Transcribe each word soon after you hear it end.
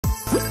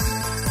Oh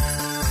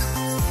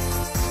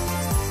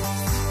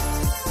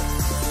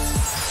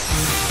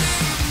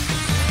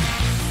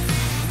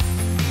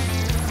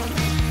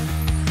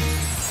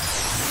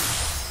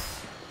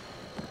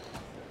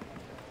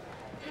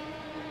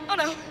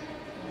no.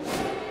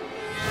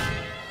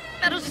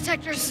 Metal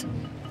detectors.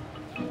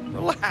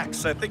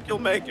 Relax, I think you'll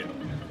make it.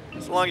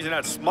 As long as you're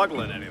not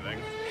smuggling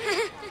anything.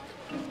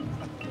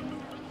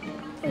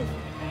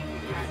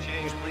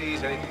 Change,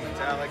 please. Anything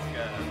metallic.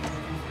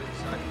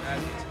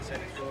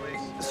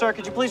 Sir,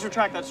 could you please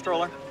retract that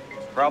stroller?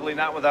 Probably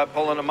not without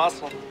pulling a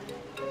muscle.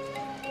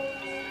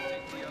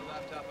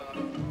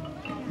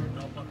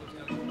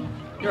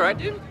 You all right,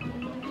 dude?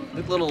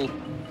 Look a little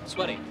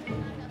sweaty.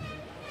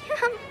 Yeah,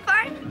 I'm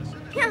fine.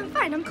 Yeah, I'm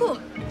fine. I'm cool.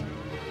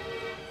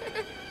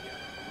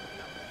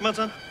 Come on,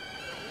 son.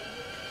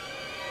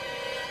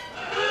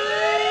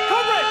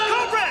 Code red!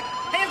 Code red!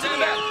 Hands in the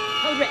air!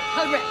 Code red,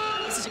 code red.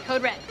 This is a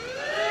code red.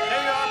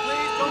 There you are,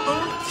 please. Boom,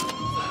 boom.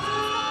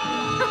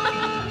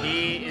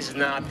 He is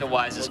not the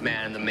wisest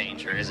man in the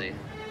manger, is he?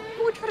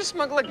 Who would try to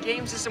smuggle a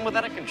game system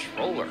without a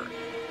controller?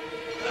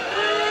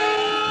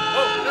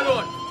 Whoa, another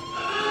one.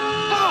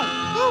 Whoa!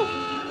 Whoa!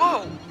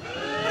 Whoa!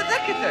 How did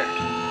that get there?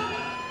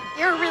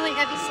 You're a really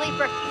heavy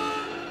sleeper.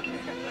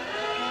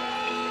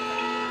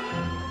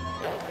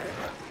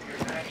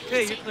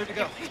 Okay, you're clear to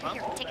go.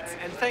 Here, tickets.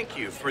 And thank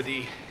you for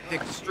the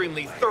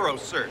extremely thorough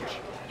search.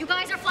 You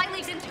guys are flight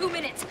leaves in 2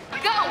 minutes.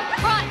 Go!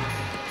 Run!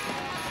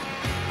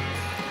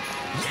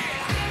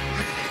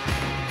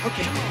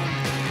 Okay.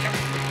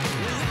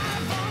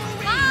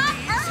 Bob,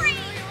 hurry!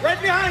 Right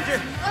behind you.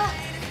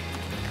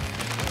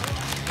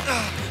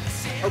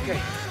 Okay,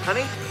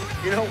 honey,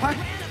 you know what?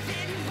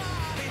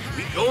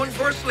 We going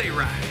for a sleigh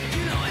ride.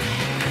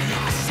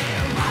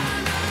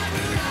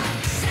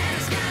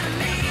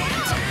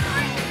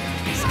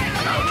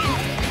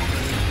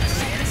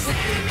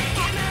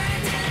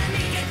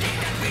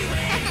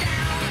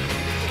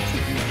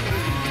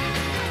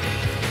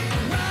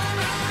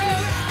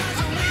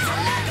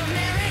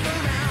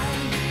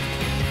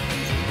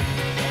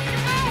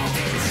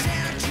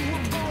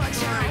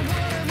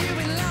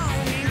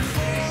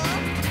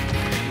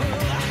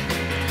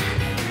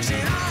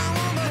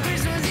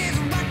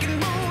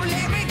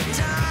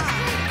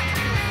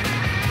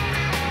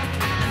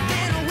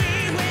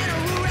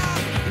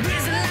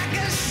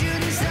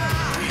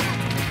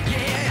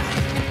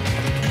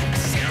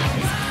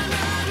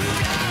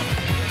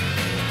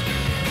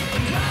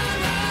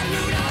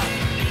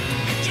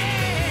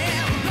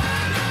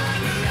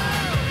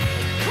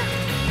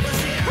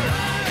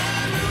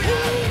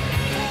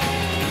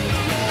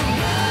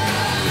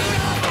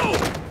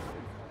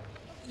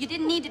 You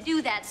didn't need to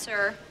do that,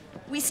 sir.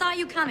 We saw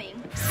you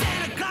coming.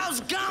 Santa Claus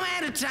is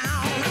coming to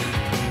town.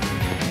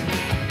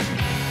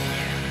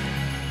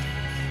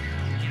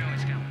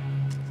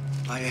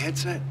 Buy a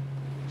headset?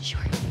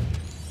 Sure.